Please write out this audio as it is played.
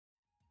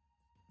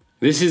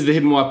This is the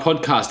Hidden Why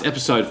Podcast,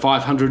 episode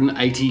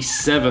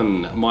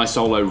 587, my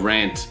solo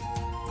rant.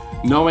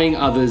 Knowing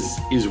others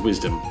is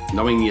wisdom.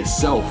 Knowing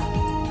yourself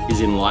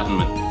is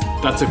enlightenment.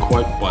 That's a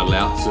quote by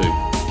Lao Tzu.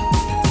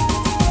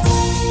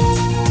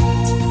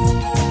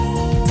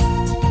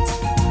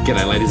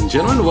 G'day, ladies and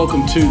gentlemen.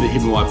 Welcome to the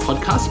Hidden Why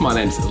Podcast. My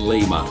name's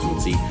Lee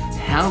Martinuzzi.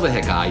 How the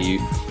heck are you?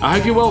 I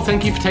hope you're well.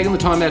 Thank you for taking the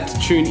time out to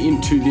tune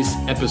into this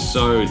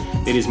episode.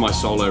 It is my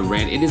solo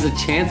rant. It is a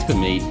chance for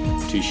me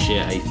to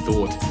share a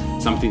thought,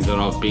 something that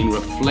I've been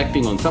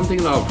reflecting on, something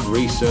that I've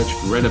researched,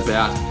 read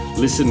about,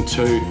 listened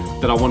to,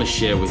 that I want to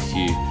share with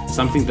you,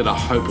 something that I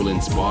hope will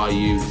inspire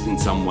you in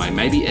some way,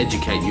 maybe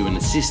educate you and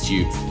assist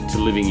you to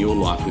living your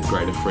life with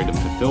greater freedom,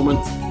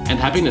 fulfillment, and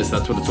happiness.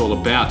 That's what it's all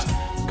about.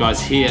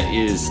 Guys, here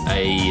is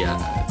a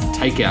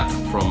takeout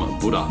from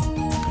Buddha.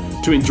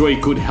 To enjoy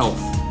good health,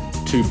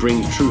 to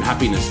bring true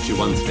happiness to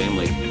one's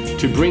family,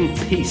 to bring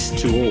peace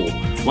to all,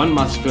 one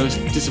must first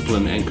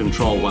discipline and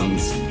control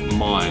one's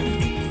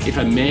mind. If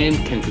a man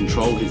can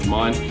control his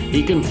mind,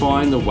 he can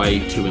find the way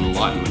to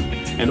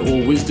enlightenment, and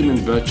all wisdom and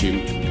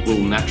virtue will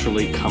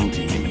naturally come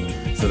to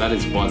him. So that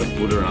is by the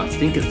Buddha, and I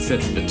think it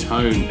sets the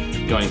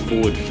tone going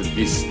forward for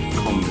this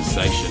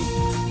conversation.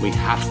 We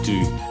have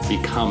to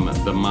become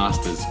the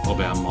masters of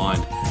our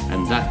mind,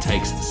 and that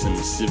takes some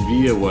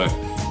severe work.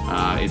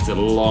 It's a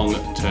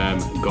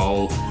long-term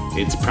goal.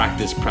 It's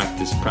practice,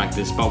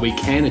 but we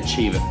can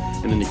achieve it.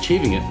 And in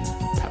achieving it,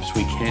 perhaps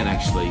we can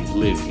actually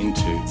live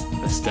into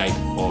a state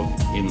of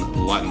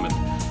enlightenment.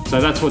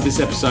 So that's what this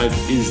episode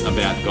is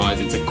about, guys.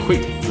 It's a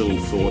quick little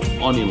thought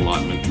on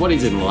enlightenment. What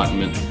is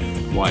enlightenment?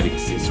 Why it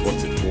exists?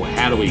 What's it for?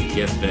 How do we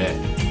get there?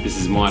 This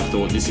is my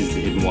thought. This is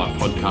the Hidden Why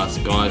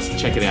Podcast. Guys,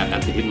 check it out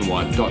at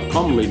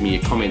thehiddenwhy.com. Leave me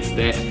your comments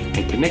there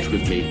and connect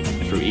with me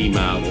through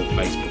email or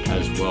Facebook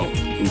as well.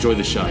 Enjoy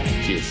the show.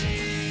 Cheers.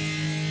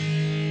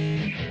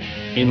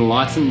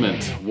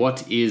 Enlightenment.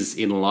 What is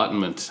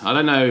enlightenment? I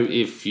don't know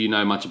if you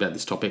know much about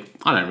this topic.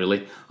 I don't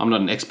really. I'm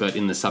not an expert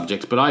in the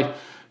subject, but I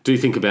do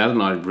think about it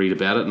and I read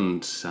about it,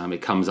 and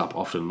it comes up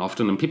often and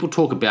often. And people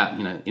talk about,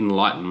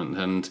 enlightenment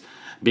and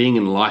being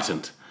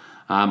enlightened.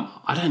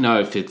 I don't know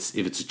if it's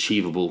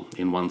achievable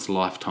in one's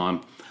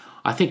lifetime.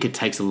 I think it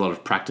takes a lot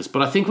of practice,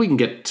 but I think we can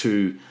get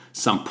to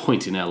some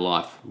point in our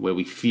life where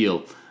we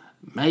feel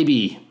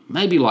maybe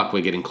like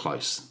we're getting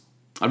close.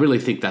 I really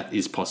think that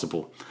is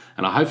possible,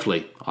 and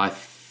hopefully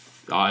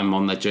I'm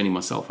on that journey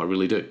myself. I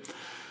really do.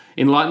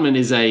 Enlightenment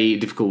is a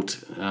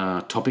difficult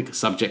topic,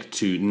 subject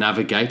to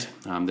navigate.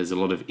 There's a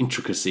lot of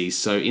intricacies,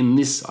 so in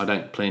this I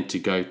don't plan to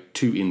go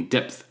too in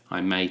depth.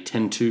 I may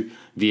tend to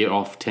veer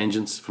off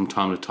tangents from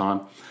time to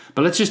time.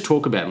 But let's just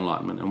talk about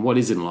enlightenment and what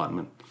is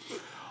enlightenment.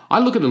 I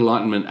look at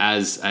enlightenment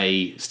as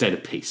a state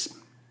of peace.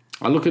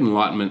 I look at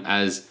enlightenment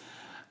as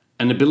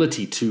an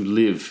ability to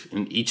live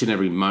in each and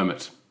every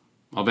moment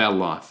of our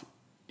life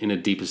in a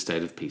deeper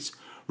state of peace,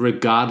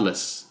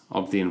 regardless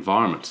of the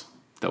environment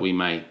that we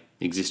may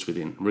exist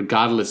within,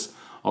 regardless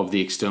of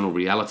the external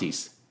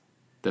realities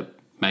that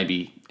may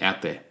be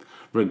out there,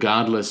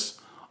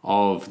 regardless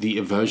of the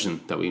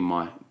aversion that we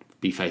might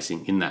be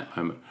facing in that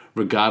moment,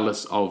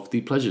 regardless of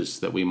the pleasures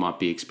that we might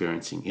be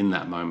experiencing in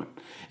that moment.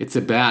 It's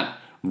about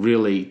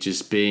really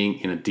just being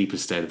in a deeper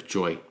state of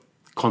joy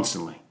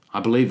constantly. I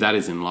believe that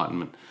is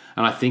enlightenment.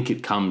 And I think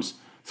it comes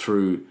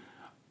through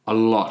a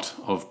lot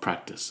of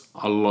practice,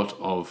 a lot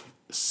of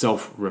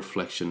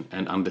self-reflection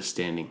and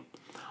understanding.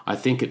 I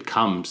think it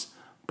comes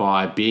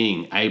by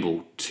being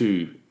able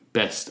to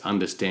best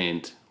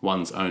understand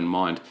one's own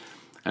mind.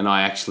 And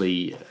I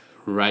actually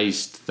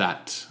raised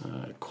that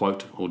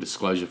quote or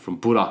disclosure from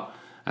Buddha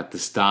at the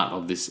start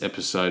of this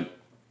episode,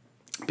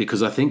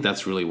 because I think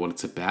that's really what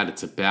it's about.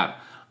 It's about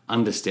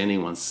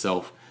understanding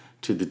oneself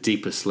to the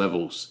deepest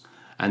levels.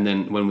 And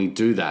then when we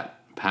do that,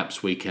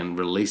 perhaps we can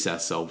release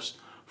ourselves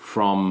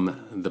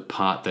from the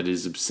part that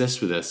is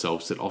obsessed with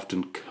ourselves that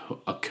often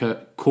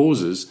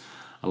causes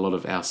a lot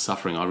of our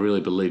suffering. I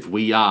really believe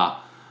we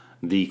are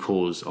the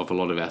cause of a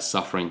lot of our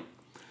suffering.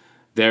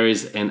 There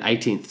is an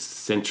 18th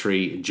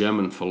century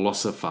German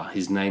philosopher.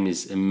 His name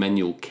is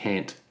Immanuel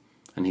Kant.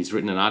 And he's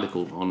written an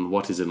article on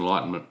what is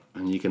enlightenment.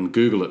 And you can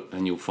Google it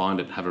and you'll find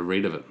it, have a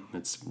read of it.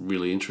 It's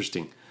really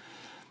interesting.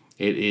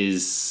 It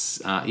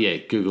is,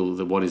 Google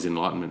the what is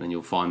enlightenment and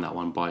you'll find that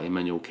one by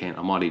Immanuel Kant.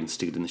 I might even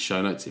stick it in the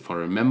show notes if I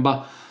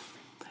remember.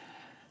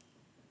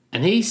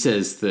 And he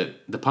says that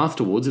the path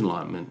towards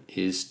enlightenment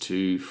is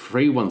to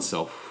free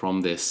oneself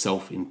from their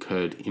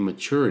self-incurred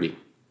immaturity.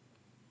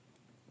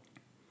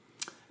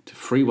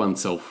 Free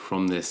oneself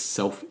from their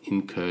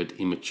self-incurred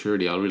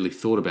immaturity. I really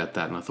thought about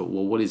that and I thought,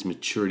 well, what is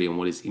maturity and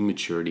what is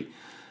immaturity?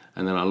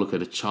 And then I look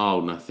at a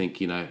child and I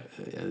think,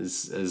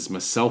 as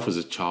myself as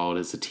a child,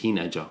 as a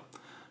teenager,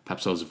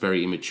 perhaps I was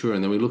very immature.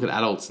 And then we look at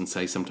adults and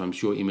say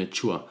sometimes you're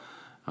immature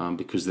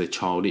because they're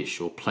childish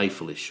or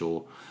playfulish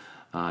or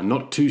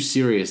not too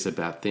serious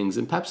about things.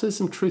 And perhaps there's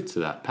some truth to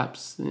that.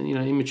 Perhaps,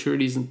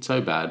 immaturity isn't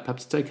so bad.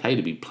 Perhaps it's okay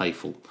to be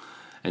playful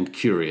and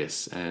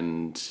curious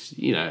and,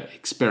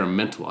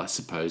 experimental, I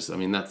suppose. I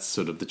mean, that's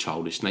sort of the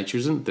childish nature,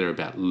 isn't it? They're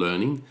about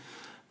learning.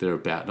 They're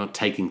about not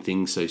taking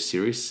things so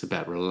serious,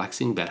 about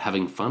relaxing, about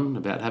having fun,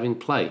 about having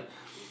play.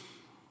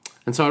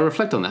 And so I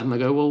reflect on that and I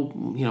go,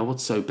 well,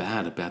 what's so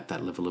bad about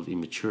that level of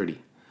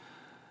immaturity?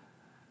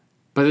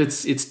 But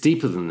it's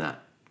deeper than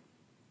that.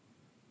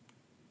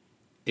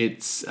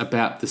 It's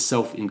about the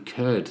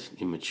self-incurred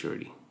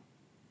immaturity.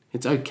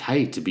 It's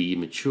okay to be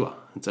immature.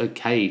 It's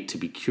okay to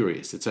be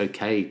curious. It's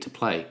okay to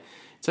play.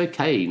 It's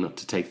okay not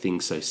to take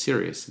things so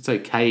serious. It's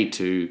okay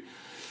to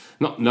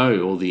not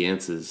know all the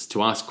answers,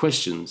 to ask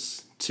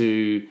questions,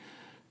 to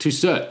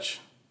search.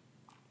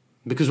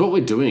 Because what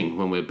we're doing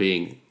when we're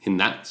being in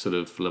that sort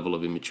of level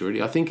of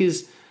immaturity, I think,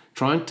 is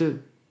trying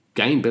to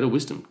gain better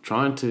wisdom,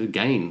 trying to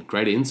gain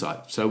greater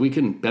insight so we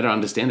can better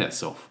understand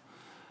ourselves.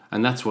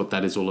 And that's what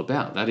that is all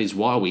about. That is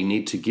why we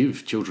need to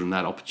give children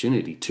that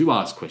opportunity to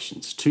ask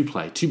questions, to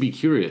play, to be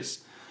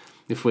curious.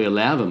 If we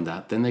allow them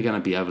that, then they're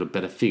going to be able to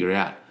better figure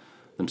out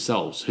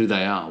themselves, who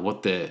they are,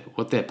 what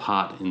their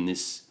part in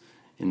this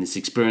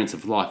experience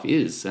of life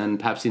is, and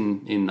perhaps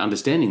in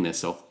understanding their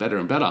self better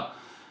and better,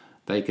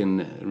 they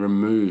can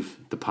remove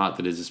the part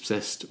that is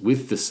obsessed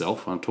with the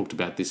self. I talked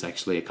about this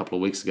actually a couple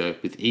of weeks ago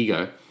with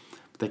ego.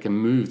 They can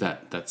move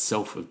that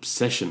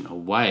self-obsession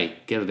away,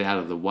 get it out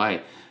of the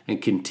way,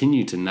 and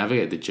continue to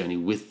navigate the journey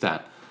with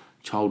that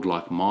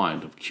childlike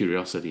mind of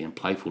curiosity and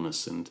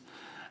playfulness and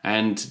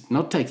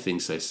not take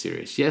things so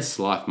serious. Yes,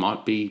 life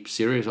might be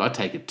serious. I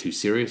take it too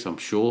serious, I'm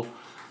sure.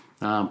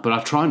 But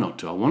I try not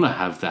to. I want to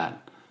have that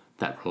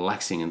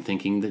relaxing and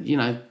thinking that,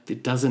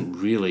 it doesn't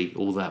really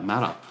all that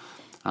matter.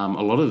 A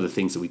lot of the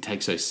things that we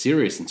take so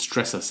serious and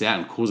stress us out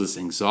and cause us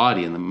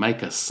anxiety and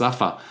make us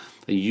suffer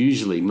are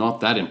usually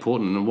not that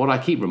important. And what I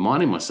keep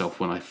reminding myself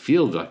when I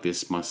feel like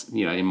this,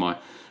 in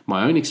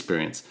my own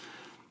experience,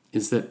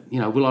 is that,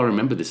 will I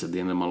remember this at the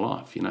end of my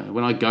life?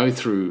 When I go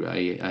through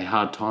a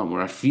hard time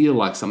where I feel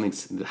like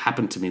something's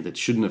happened to me that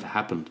shouldn't have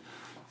happened,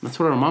 that's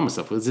what I remind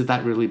myself. Is it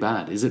that really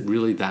bad? Is it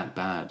really that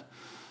bad?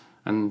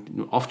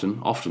 And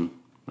often,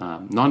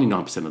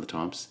 99% of the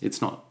times,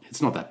 it's not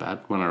that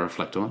bad when I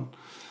reflect on it.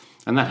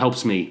 And that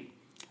helps me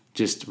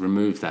just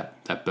remove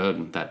that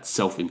burden, that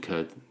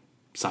self-incurred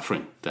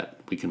suffering that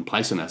we can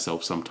place on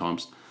ourselves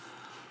sometimes.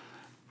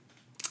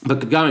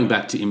 But going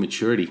back to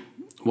immaturity,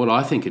 what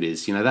I think it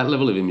is, that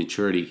level of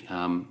immaturity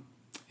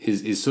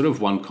is sort of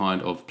one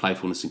kind of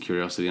playfulness and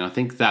curiosity. And I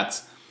think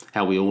that's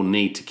how we all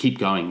need to keep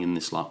going in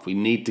this life. We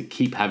need to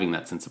keep having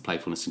that sense of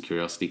playfulness and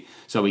curiosity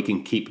so we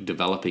can keep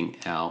developing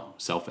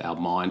ourself, our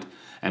mind,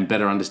 and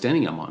better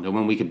understanding our mind. And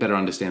when we can better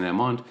understand our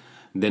mind,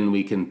 then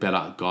we can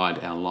better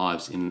guide our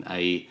lives in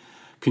a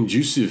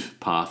conducive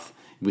path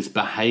with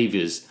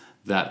behaviors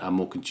that are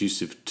more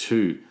conducive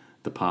to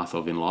the path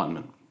of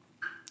enlightenment.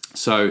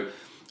 So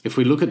if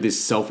we look at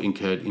this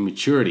self-incurred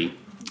immaturity,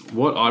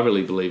 what I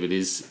really believe it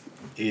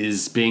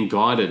is being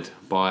guided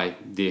by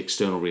the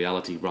external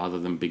reality rather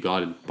than be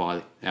guided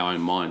by our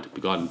own mind,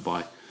 be guided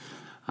by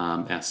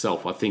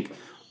ourself. I think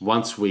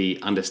once we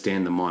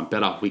understand the mind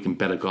better, we can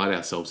better guide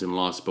ourselves in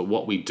life. But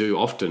what we do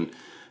often,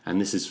 and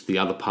this is the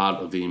other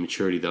part of the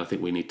immaturity that I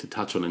think we need to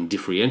touch on and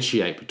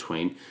differentiate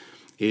between,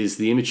 is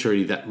the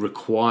immaturity that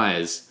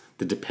requires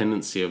the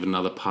dependency of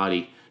another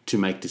party to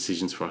make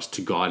decisions for us,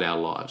 to guide our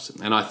lives.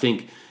 And I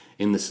think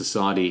in the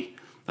society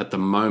at the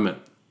moment,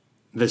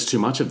 there's too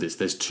much of this.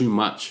 There's too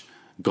much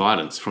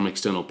guidance from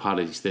external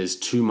parties. There's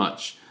too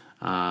much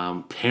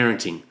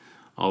parenting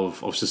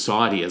of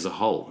society as a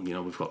whole.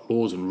 We've got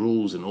laws and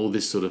rules and all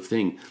this sort of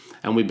thing.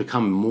 And we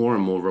become more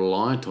and more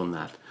reliant on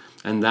that.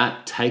 And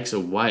that takes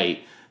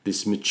away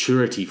this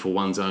maturity for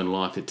one's own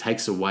life. It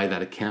takes away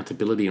that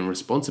accountability and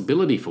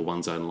responsibility for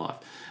one's own life.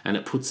 And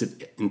it puts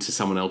it into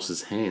someone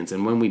else's hands.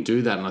 And when we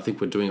do that, and I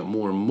think we're doing it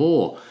more and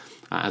more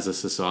as a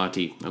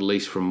society, at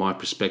least from my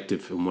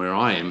perspective and where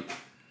I am,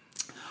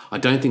 I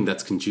don't think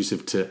that's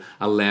conducive to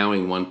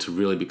allowing one to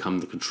really become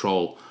the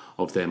control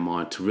of their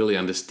mind, to really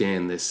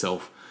understand their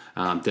self,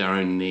 their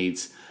own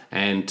needs,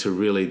 and to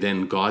really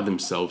then guide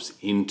themselves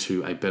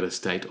into a better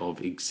state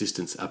of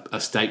existence, a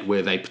state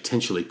where they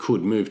potentially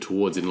could move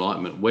towards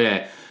enlightenment,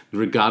 where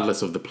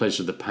regardless of the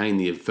pleasure, the pain,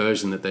 the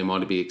aversion that they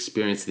might be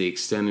experiencing, the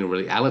external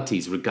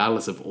realities,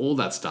 regardless of all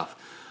that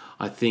stuff,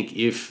 I think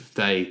if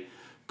they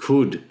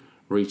could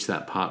reach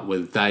that part where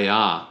they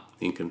are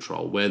in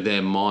control, where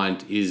their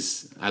mind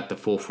is at the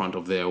forefront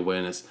of their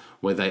awareness,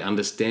 where they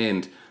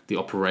understand the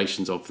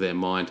operations of their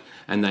mind,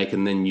 and they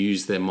can then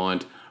use their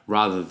mind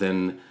rather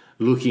than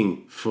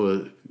looking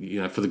for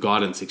the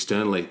guidance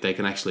externally, they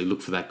can actually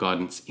look for that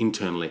guidance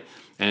internally,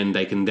 and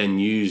they can then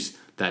use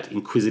that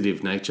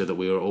inquisitive nature that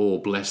we are all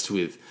blessed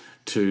with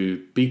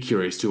to be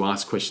curious, to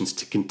ask questions,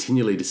 to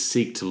continually to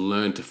seek, to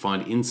learn, to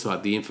find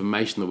insight, the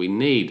information that we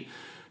need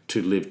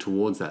to live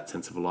towards that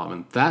sense of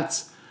enlightenment.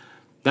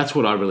 That's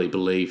what I really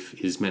believe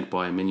is meant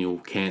by Immanuel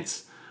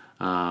Kant's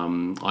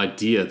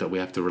idea that we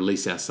have to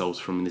release ourselves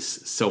from this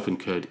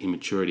self-incurred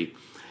immaturity.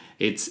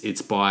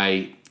 It's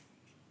by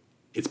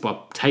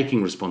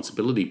taking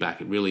responsibility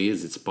back. It really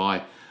is. It's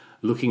by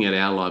looking at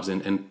our lives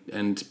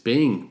and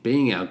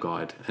being our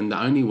guide. And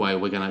the only way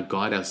we're going to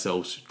guide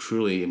ourselves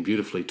truly and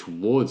beautifully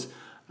towards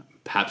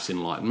perhaps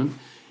enlightenment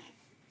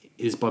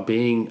is by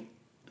being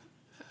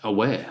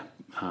aware,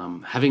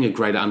 having a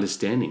greater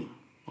understanding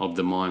of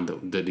the mind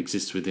that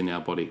exists within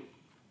our body.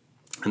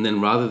 And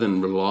then rather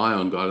than rely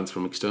on guidance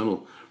from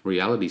external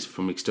realities,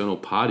 from external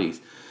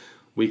parties,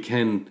 we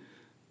can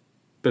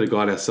better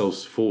guide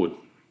ourselves forward.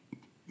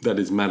 That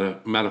is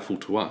matterful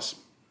to us.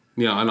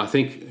 And I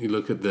think you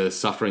look at the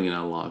suffering in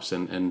our lives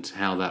and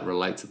how that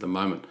relates at the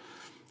moment.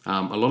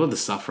 A lot of the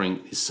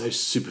suffering is so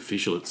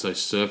superficial, it's so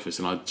surface,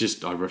 and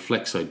I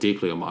reflect so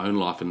deeply on my own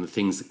life and the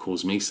things that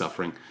cause me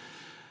suffering.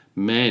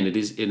 Man, it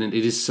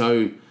is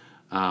so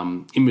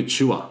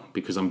immature,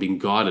 because I'm being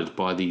guided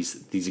by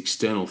these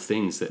external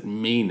things that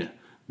mean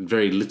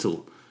very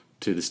little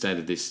to the state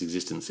of this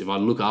existence. If I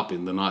look up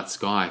in the night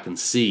sky, I can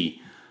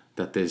see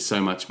that there's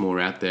so much more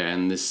out there,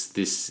 and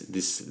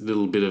this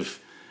little bit of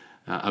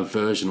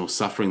aversion or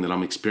suffering that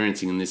I'm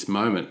experiencing in this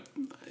moment,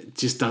 it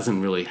just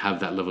doesn't really have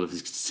that level of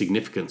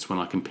significance when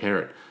I compare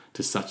it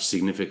to such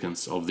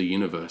significance of the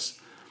universe.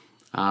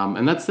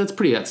 And that's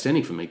pretty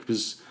outstanding for me,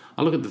 because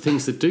I look at the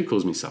things that do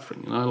cause me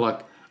suffering,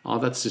 like, oh,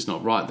 that's just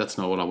not right. That's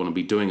not what I want to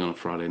be doing on a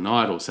Friday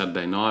night or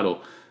Saturday night,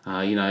 or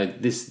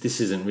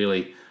this isn't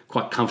really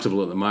quite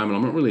comfortable at the moment.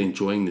 I'm not really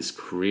enjoying this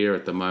career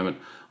at the moment.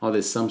 Oh,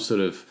 there's some sort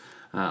of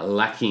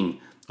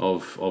lacking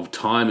of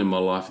time in my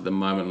life at the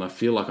moment, and I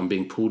feel like I'm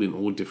being pulled in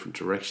all different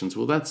directions.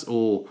 Well, that's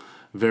all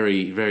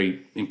very,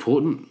 very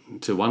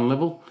important to one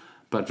level,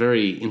 but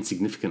very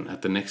insignificant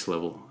at the next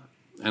level.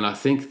 And I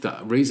think the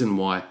reason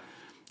why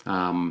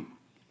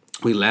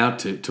we allow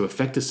it to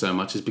affect us so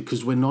much is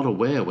because we're not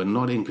aware, we're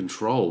not in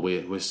control,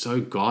 we're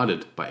so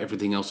guided by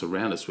everything else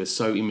around us, we're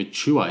so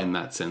immature in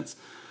that sense.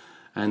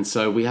 And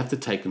so we have to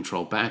take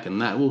control back,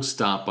 and that will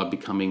start by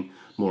becoming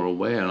more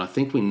aware. And I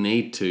think we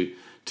need to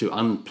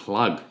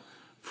unplug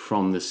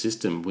from the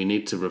system. We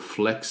need to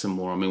reflect some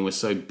more. I mean, we're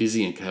so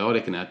busy and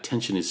chaotic, and our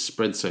attention is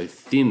spread so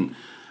thin.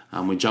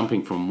 We're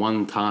jumping from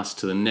one task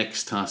to the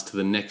next task to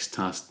the next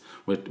task.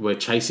 We're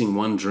chasing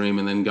one dream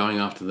and then going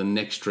after the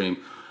next dream.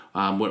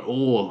 We're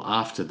all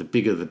after the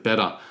bigger, the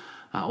better,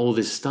 all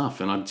this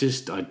stuff. And I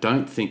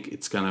don't think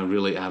it's going to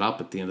really add up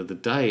at the end of the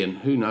day. And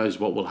who knows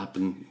what will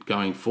happen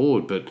going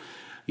forward. But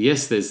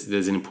yes,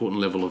 there's an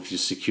important level of your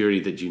security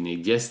that you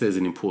need. Yes, there's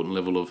an important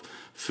level of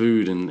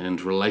food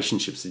and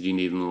relationships that you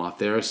need in life.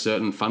 There are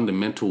certain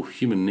fundamental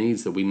human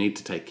needs that we need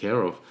to take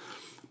care of.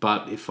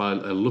 But if I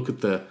look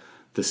at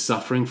the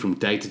suffering from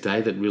day to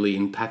day that really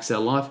impacts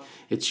our life,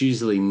 it's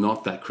usually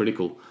not that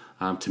critical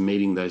to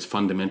meeting those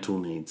fundamental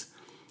needs.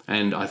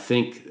 And I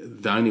think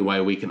the only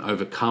way we can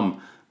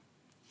overcome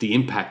the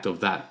impact of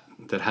that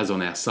has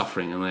on our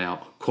suffering and our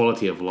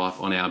quality of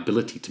life, on our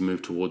ability to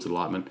move towards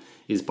enlightenment,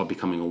 is by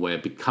becoming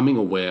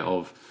aware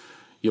of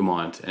your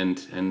mind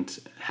and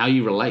how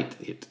you relate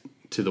it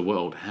to the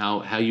world,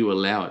 how you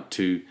allow it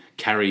to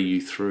carry you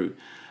through,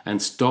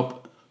 and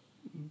stop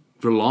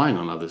relying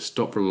on others,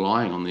 stop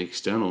relying on the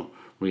external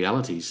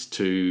realities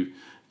to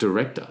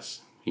direct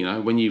us.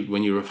 When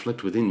you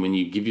reflect within, when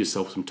you give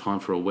yourself some time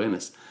for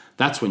awareness,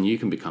 that's when you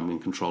can become in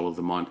control of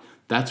the mind.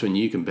 That's when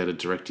you can better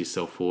direct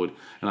yourself forward.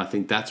 And I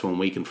think that's when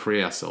we can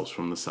free ourselves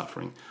from the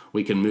suffering.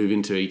 We can move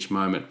into each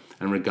moment,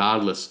 and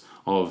regardless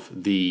of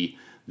the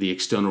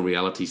external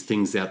realities,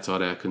 things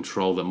outside our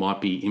control that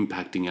might be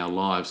impacting our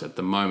lives at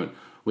the moment,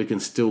 we can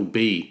still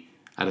be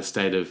at a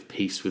state of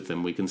peace with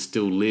them. We can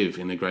still live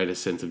in a greater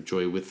sense of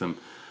joy with them.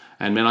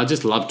 And man, I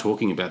just love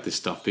talking about this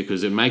stuff,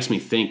 because it makes me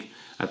think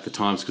at the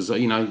times, because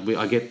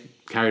I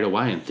get carried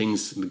away and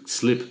things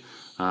slip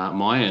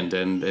my end,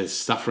 and as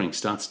suffering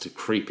starts to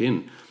creep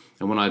in.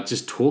 And when I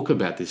just talk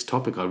about this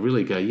topic, I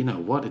really go, you know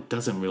what, it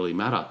doesn't really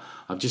matter.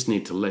 I just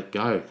need to let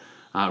go,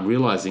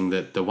 realizing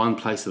that the one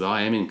place that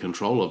I am in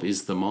control of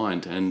is the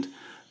mind, and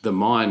the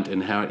mind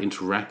and how it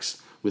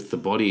interacts with the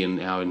body and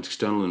our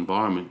external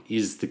environment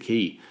is the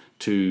key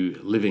to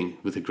living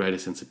with a greater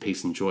sense of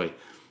peace and joy.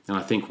 And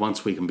I think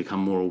once we can become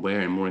more aware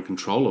and more in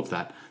control of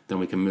that, then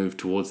we can move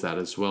towards that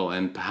as well.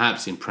 And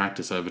perhaps in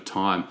practice over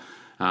time,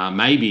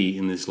 maybe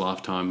in this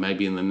lifetime,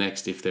 maybe in the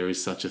next, if there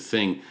is such a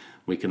thing,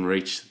 we can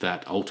reach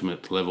that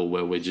ultimate level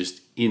where we're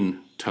just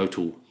in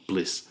total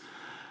bliss.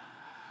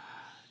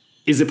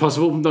 Is it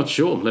possible? Not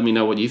sure. Let me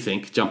know what you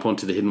think. Jump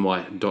onto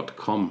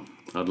thehiddenwhy.com.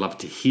 I'd love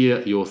to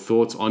hear your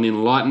thoughts on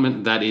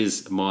enlightenment. That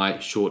is my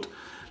short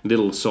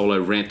little solo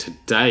rant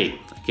today.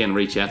 Again,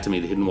 reach out to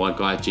me,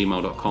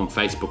 thehiddenwhyguy@gmail.com,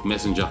 Facebook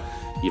Messenger.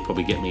 You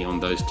probably get me on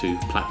those two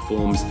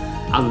platforms.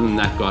 Other than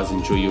that, guys,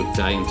 enjoy your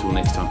day. Until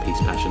next time, peace,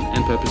 passion,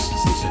 and purpose.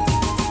 See you soon.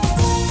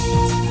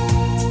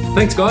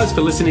 Thanks, guys,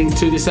 for listening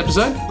to this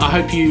episode. I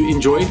hope you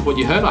enjoyed what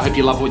you heard. I hope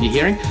you love what you're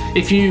hearing.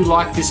 If you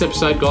like this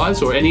episode,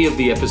 guys, or any of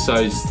the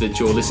episodes that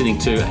you're listening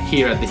to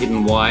here at The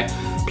Hidden Why,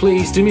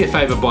 please do me a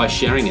favor by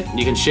sharing it.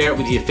 You can share it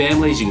with your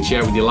families, you can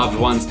share it with your loved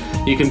ones.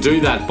 You can do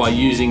that by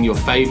using your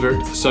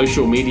favorite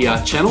social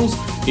media channels,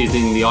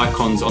 using the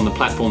icons on the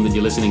platform that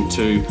you're listening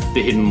to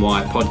The Hidden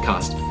Why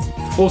podcast.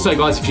 Also,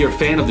 guys, if you're a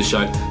fan of the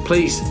show,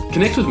 please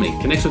connect with me.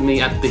 Connect with me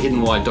at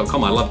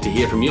thehiddenwhy.com. I love to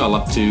hear from you. I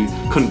love to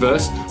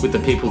converse with the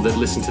people that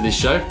listen to this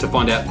show to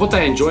find out what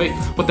they enjoy,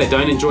 what they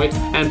don't enjoy,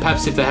 and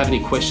perhaps if they have any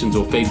questions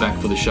or feedback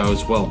for the show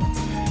as well.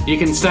 You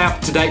can stay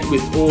up to date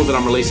with all that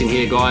I'm releasing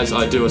here, guys.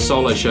 I do a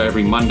solo show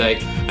every Monday,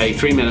 a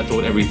 3-minute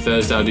thought every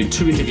Thursday. I do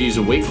 2 interviews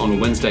a week on a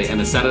Wednesday and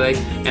a Saturday,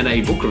 and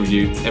a book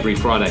review every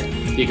Friday.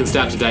 You can stay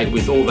up to date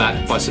with all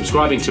that by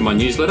subscribing to my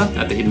newsletter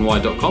at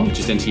thehiddenwhy.com.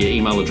 Just enter your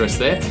email address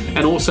there,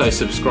 and also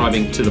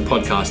subscribing to the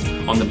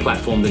podcast on the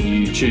platform that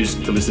you choose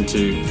to listen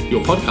to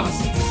your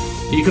podcast.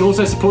 You can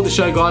also support the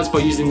show, guys, by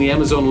using the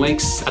Amazon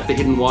links at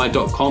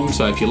thehiddenwhy.com.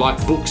 So if you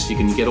like books, you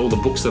can get all the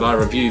books that I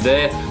review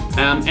there,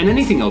 and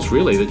anything else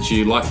really that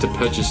you like to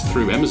purchase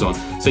through Amazon.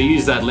 So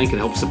use that link, it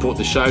helps support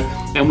the show.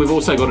 And we've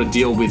also got a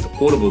deal with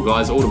Audible,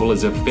 guys. Audible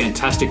is a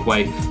fantastic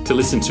way to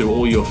listen to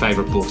all your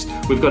favorite books.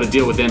 We've got a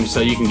deal with them so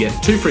you can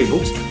get 2 free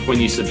books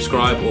when you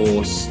subscribe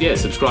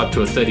subscribe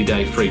to a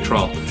 30-day free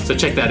trial. So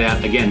check that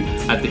out again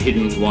at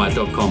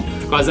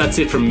thehiddenwhy.com. Guys, that's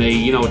it from me.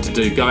 You know what to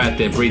do. Go out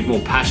there, breathe more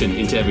passion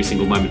into every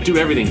single moment. Do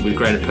everything with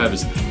greater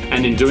purpose.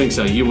 And in doing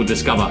so, you will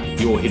discover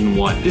your hidden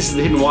why. This is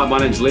The Hidden Why. My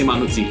name's Lee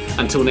Martinuzzi.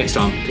 Until next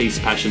time, peace,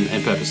 passion,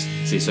 and purpose.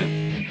 See you soon.